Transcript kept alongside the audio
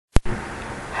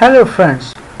Hello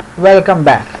friends, welcome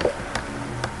back.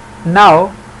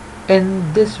 Now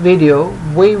in this video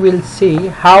we will see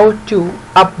how to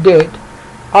update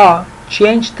or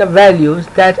change the values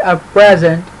that are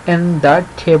present in the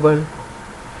table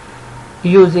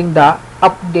using the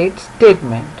update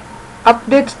statement.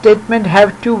 Update statement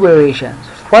have two variations.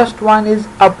 First one is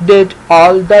update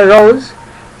all the rows.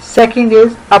 Second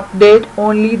is update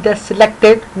only the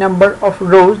selected number of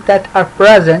rows that are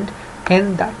present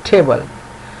in the table.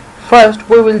 First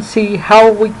we will see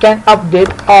how we can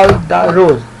update all the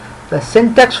rows. The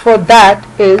syntax for that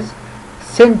is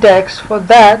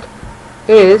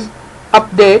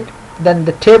update, then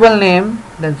the table name,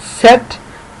 then set,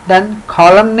 then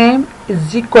column name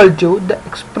is equal to the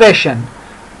expression,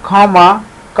 comma,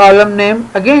 column name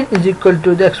again is equal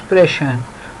to the expression.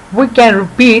 We can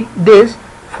repeat this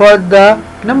for the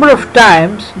number of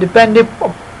times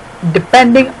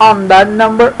depending on the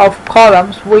number of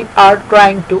columns we are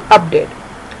trying to update.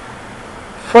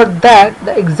 For that,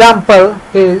 the example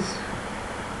is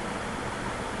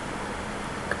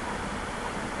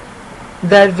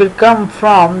that will come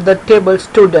from the table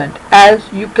student.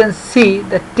 As you can see,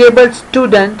 the table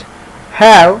student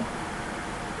have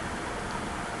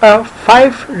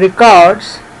 5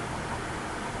 records,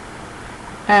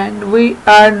 and we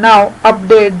are now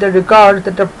update the records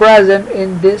that are present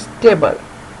in this table.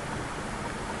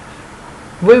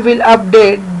 We will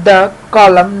update the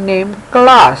column name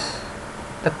class.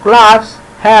 The class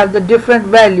have the different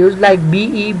values like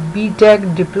BE,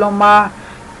 BTech, diploma,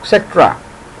 etc.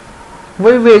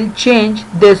 We will change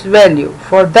this value.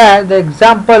 For that, the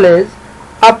example is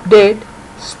update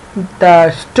the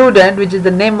student, which is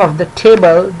the name of the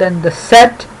table, then the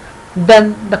set,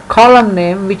 then the column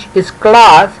name, which is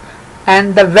class,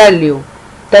 and the value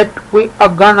that we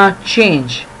are gonna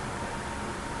change.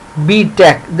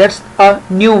 BTech, that's a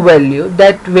new value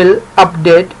that will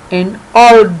update in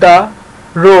all the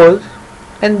rows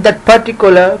in that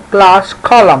particular class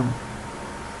column.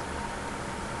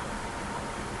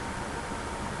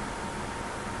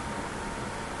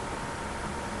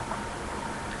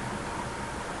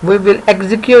 We will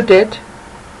execute it.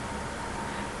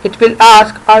 It will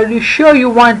ask, are you sure you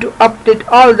want to update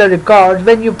all the records?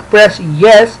 When you press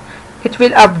yes, it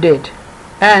will update,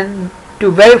 and to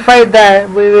verify that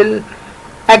we will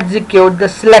execute the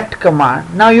select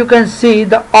command. Now you can see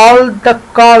all the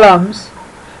columns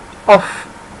of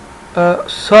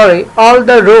all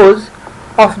the rows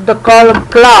of the column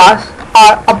class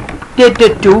are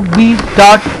updated to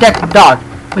b.tech,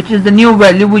 which is the new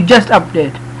value we just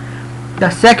update.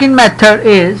 The second method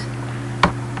is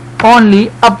only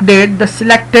update the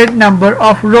selected number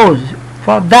of rows.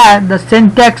 For that, the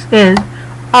syntax is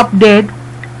update,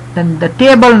 then the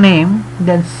table name,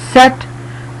 then set,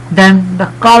 then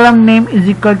the column name is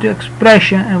equal to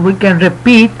expression, and we can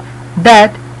repeat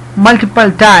that multiple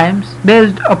times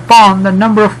based upon the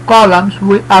number of columns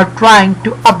we are trying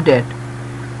to update.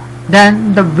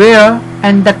 Then the where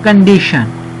and the condition.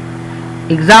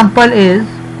 Example is,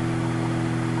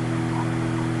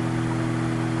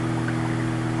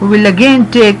 we will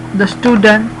again take the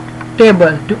student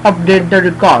table to update the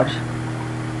records.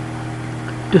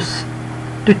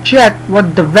 To check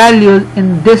what the values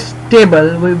in this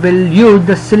table, we will use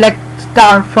the select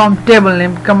star from table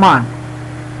name command.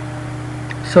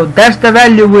 So that's the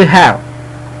value we have.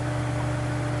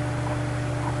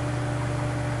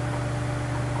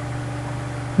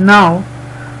 Now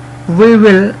we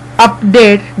will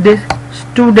update this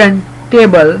student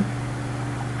table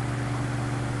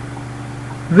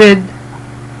with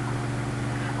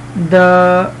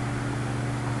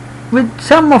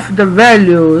some of the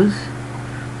values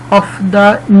of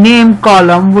the name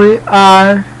column we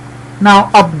are now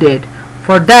update.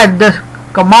 For that, the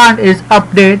command is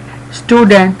update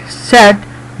student set,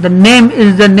 the name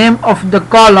is the name of the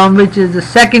column, which is the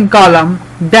second column,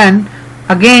 then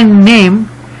again name,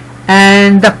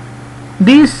 and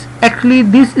this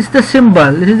is the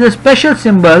symbol. This is a special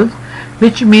symbol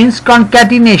which means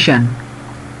concatenation,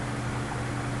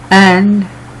 and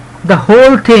the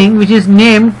whole thing which is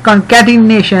named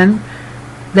concatenation,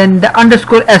 then the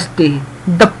underscore st.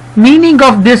 The meaning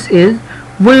of this is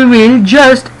we will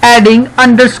just adding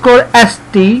underscore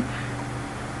st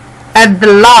at the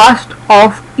last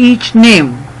of each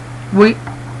name we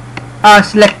are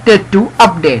selected to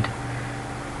update.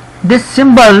 This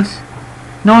symbols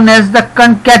known as the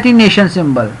concatenation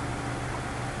symbol,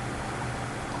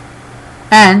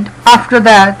 and after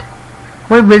that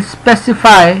we will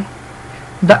specify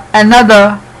the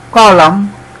another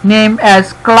column name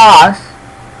as class,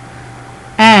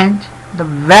 and the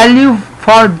value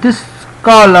for this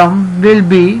column will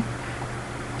be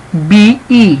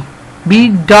BE, B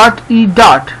dot E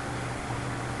dot,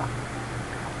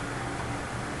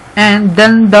 and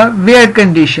then the where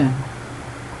condition,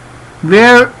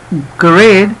 where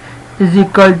grade is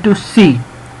equal to C.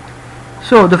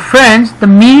 So the friends, the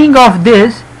meaning of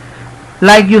this,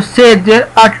 like you said, there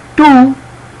are two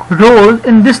rows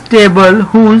in this table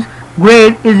whose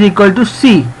grade is equal to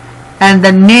C, and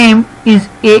the name is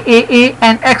AAA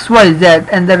and XYZ,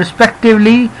 and the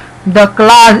respectively the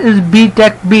class is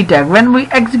BTech. When we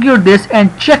execute this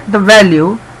and check the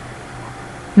value,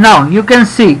 now you can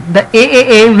see the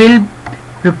AAA will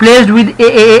replaced with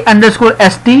AAA underscore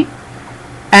ST,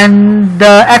 and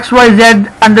the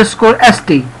XYZ underscore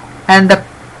ST, and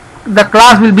the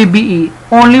class will be BE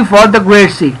only for the grade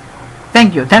C.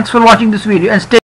 Thank you. Thanks for watching this video, and stay